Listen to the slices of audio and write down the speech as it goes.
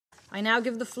I now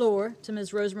give the floor to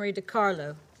Ms. Rosemary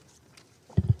DiCarlo.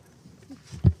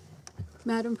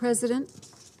 Madam President,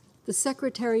 the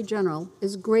Secretary General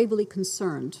is gravely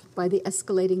concerned by the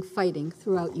escalating fighting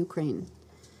throughout Ukraine.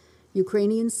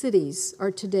 Ukrainian cities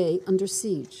are today under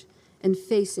siege and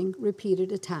facing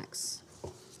repeated attacks.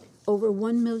 Over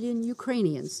 1 million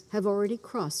Ukrainians have already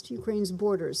crossed Ukraine's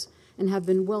borders and have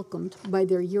been welcomed by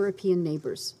their European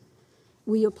neighbors.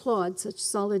 We applaud such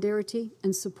solidarity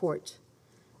and support.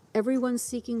 Everyone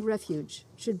seeking refuge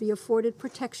should be afforded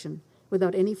protection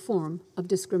without any form of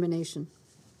discrimination.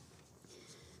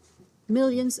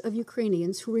 Millions of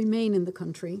Ukrainians who remain in the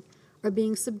country are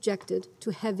being subjected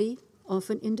to heavy,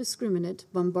 often indiscriminate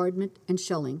bombardment and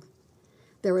shelling.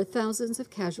 There are thousands of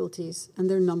casualties, and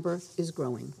their number is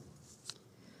growing.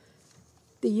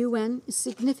 The UN is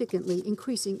significantly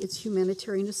increasing its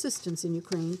humanitarian assistance in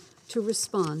Ukraine to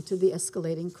respond to the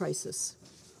escalating crisis.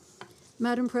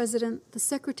 Madam President, the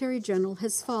Secretary General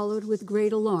has followed with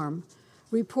great alarm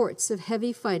reports of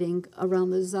heavy fighting around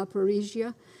the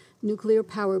Zaporizhzhia nuclear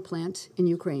power plant in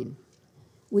Ukraine.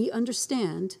 We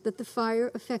understand that the fire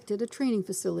affected a training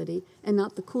facility and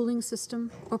not the cooling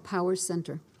system or power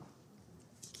center.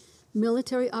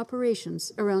 Military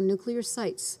operations around nuclear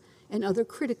sites and other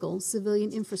critical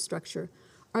civilian infrastructure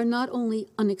are not only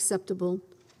unacceptable,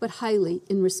 but highly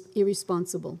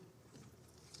irresponsible.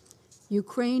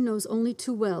 Ukraine knows only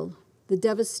too well the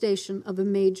devastation of a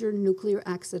major nuclear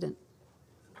accident.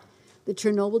 The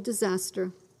Chernobyl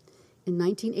disaster in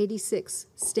 1986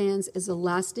 stands as a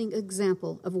lasting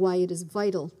example of why it is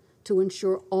vital to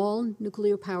ensure all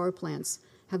nuclear power plants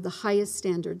have the highest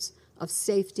standards of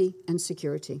safety and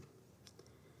security.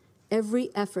 Every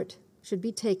effort should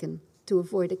be taken to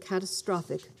avoid a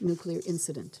catastrophic nuclear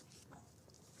incident.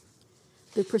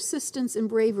 The persistence and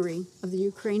bravery of the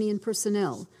Ukrainian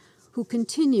personnel who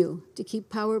continue to keep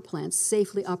power plants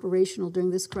safely operational during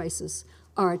this crisis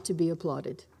are to be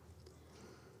applauded.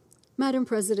 Madam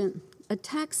President,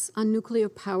 attacks on nuclear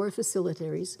power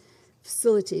facilities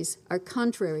are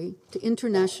contrary to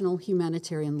international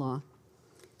humanitarian law.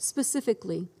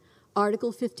 Specifically,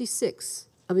 Article 56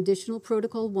 of Additional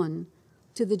Protocol 1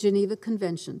 to the Geneva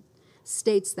Convention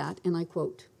states that, and I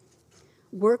quote,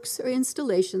 "Works or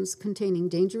installations containing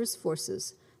dangerous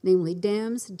forces, namely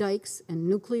dams, dikes, and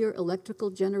nuclear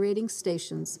electrical generating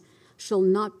stations, shall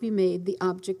not be made the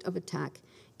object of attack,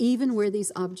 even where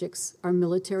these objects are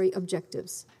military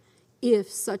objectives,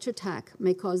 if such attack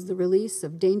may cause the release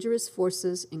of dangerous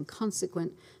forces and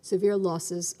consequent severe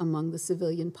losses among the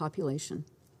civilian population."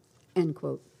 End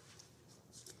quote.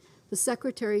 The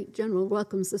Secretary General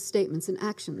welcomes the statements and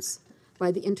actions by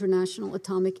the International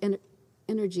Atomic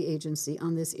Energy Agency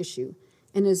on this issue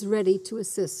and is ready to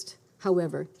assist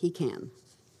however he can.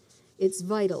 It's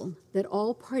vital that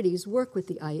all parties work with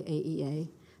the IAEA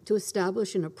to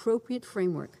establish an appropriate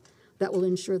framework that will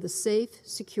ensure the safe,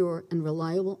 secure, and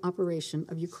reliable operation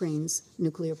of Ukraine's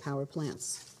nuclear power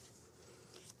plants.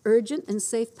 Urgent and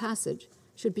safe passage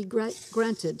should be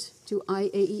granted to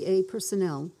IAEA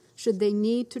personnel should they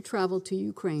need to travel to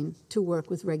Ukraine to work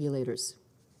with regulators.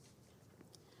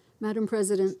 Madam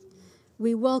President,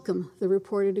 we welcome the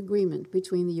reported agreement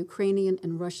between the Ukrainian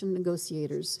and Russian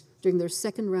negotiators during their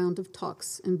second round of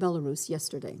talks in Belarus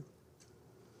yesterday.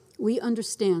 We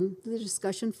understand the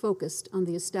discussion focused on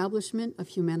the establishment of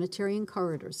humanitarian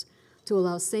corridors to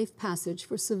allow safe passage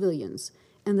for civilians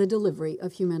and the delivery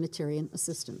of humanitarian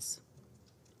assistance.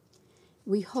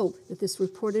 We hope that this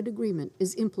reported agreement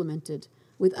is implemented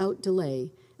without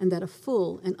delay and that a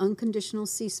full and unconditional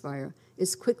ceasefire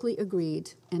is quickly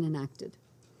agreed and enacted.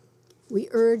 We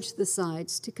urge the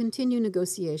sides to continue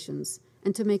negotiations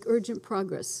and to make urgent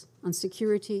progress on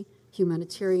security,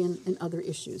 humanitarian, and other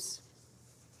issues.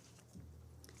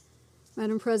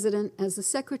 Madam President, as the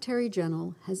Secretary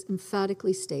General has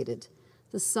emphatically stated,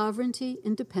 the sovereignty,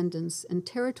 independence, and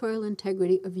territorial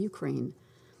integrity of Ukraine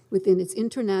within its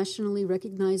internationally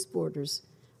recognized borders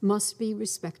must be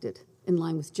respected in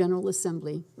line with General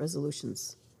Assembly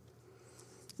resolutions.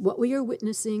 What we are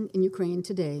witnessing in Ukraine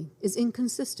today is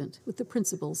inconsistent with the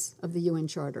principles of the UN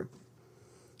Charter.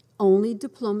 Only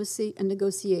diplomacy and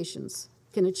negotiations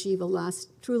can achieve a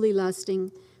truly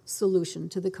lasting solution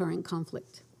to the current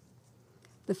conflict.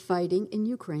 The fighting in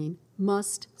Ukraine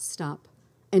must stop,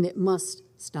 and it must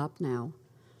stop now.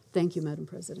 Thank you, Madam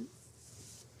President.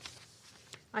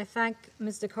 I thank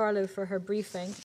Ms. DiCarlo for her briefing.